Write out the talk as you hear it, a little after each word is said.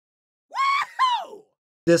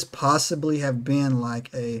this possibly have been like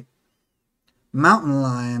a mountain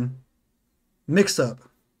lion mix-up?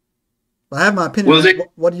 I have my opinion. Well,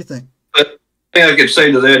 What do you think? the thing I could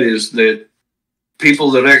say to that is that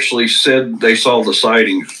people that actually said they saw the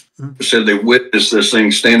sightings said they witnessed this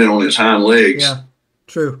thing standing on its hind legs. Yeah,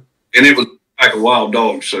 true. And it was like a wild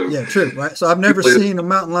dog. So yeah, true, right? So I've never seen a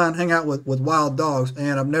mountain lion hang out with wild dogs,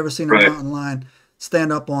 and I've never seen a mountain lion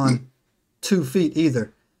stand up on 2 feet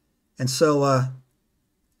either. And so,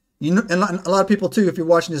 you know, and a lot of people too, if you're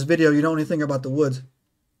watching this video, you know anything about the woods.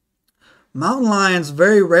 Mountain lions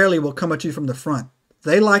very rarely will come at you from the front.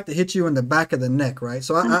 They like to hit you in the back of the neck, right?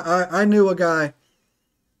 So I knew a guy,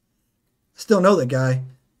 still know the guy.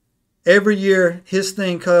 Every year, his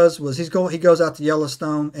thing was he goes out to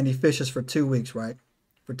Yellowstone and he fishes for 2 weeks, right?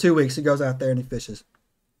 For 2 weeks, he goes out there and he fishes.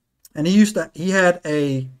 And he had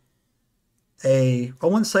I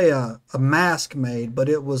wouldn't say a mask made, but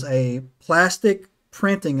it was a plastic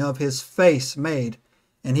printing of his face made.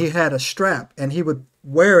 And he had a strap and he would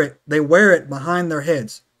wear it. They wear it behind their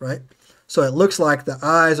heads, right? So it looks like the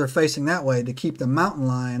eyes are facing that way to keep the mountain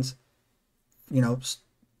lions, you know,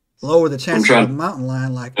 lower the chances of the mountain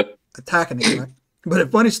lion like attacking it, right? But a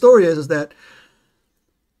funny story is that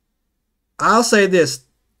I'll say this.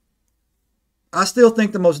 I still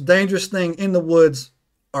think the most dangerous thing in the woods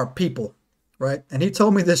are people, right? And he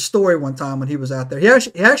told me this story one time when he was out there. He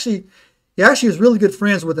actually was really good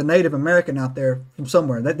friends with a Native American out there from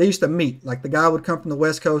somewhere. They used to meet. Like the guy would come from the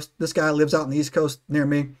West Coast. This guy lives out on the East Coast near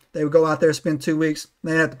me. They would go out there, spend 2 weeks.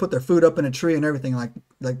 They had to put their food up in a tree and everything. Like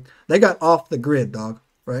they got off the grid, dog,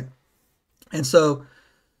 right? And so,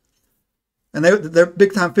 and they're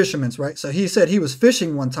big time fishermen, right? So he said he was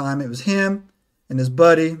fishing one time. It was him and his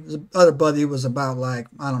buddy. His other buddy was about like,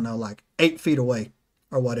 I don't know, like 8 feet away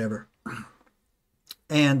or whatever.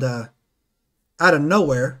 And out of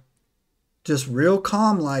nowhere, just real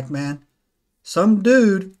calm like, man, some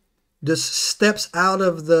dude just steps out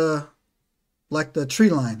of the tree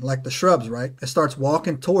line, like the shrubs, right? And starts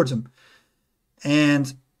walking towards him.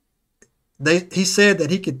 And he said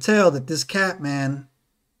that he could tell that this cat, man,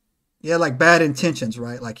 he had like bad intentions,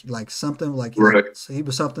 right? Like something like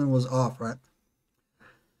something was off, right?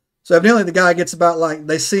 So evidently the guy gets about like,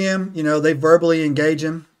 they see him, you know, they verbally engage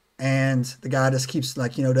him. And the guy just keeps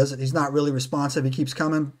like, you know, he's not really responsive. He keeps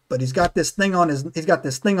coming, but he's got this thing on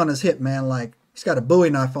his hip, man. Like he's got a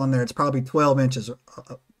Bowie knife on there. It's probably 12 inches,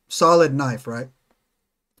 a solid knife, right?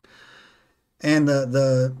 And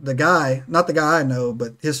the guy, not the guy I know,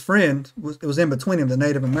 but his friend was in between him, the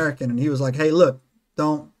Native American. And he was like, hey, look,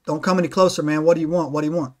 don't come any closer, man. What do you want? What do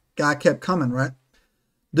you want? Guy kept coming, right?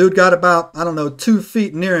 Dude got about, I don't know, 2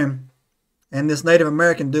 feet near him. And this Native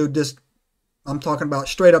American dude just, I'm talking about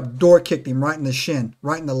straight up door kicked him right in the shin,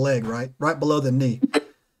 right in the leg, right below the knee.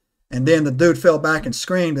 And then the dude fell back and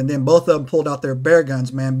screamed. And then both of them pulled out their bear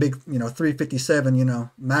guns, man, big, you know, 357, you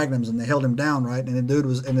know, magnums, and they held him down, right? And the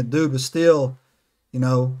dude was still, you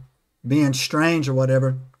know, being strange or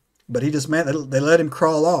whatever. But he just, man, they let him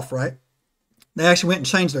crawl off, right? They actually went and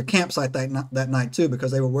changed their campsite that night too,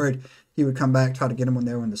 because they were worried he would come back, try to get him when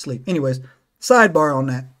they were in the sleep. Anyways, sidebar on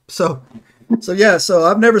that. So yeah, so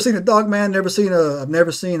I've never seen a Dogman, I've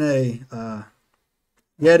never seen a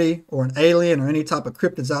Yeti or an alien or any type of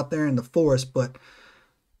cryptids out there in the forest, but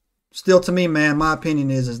still to me, man, my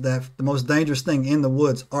opinion is that the most dangerous thing in the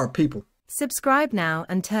woods are people. Subscribe now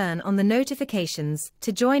and turn on the notifications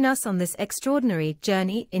to join us on this extraordinary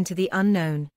journey into the unknown.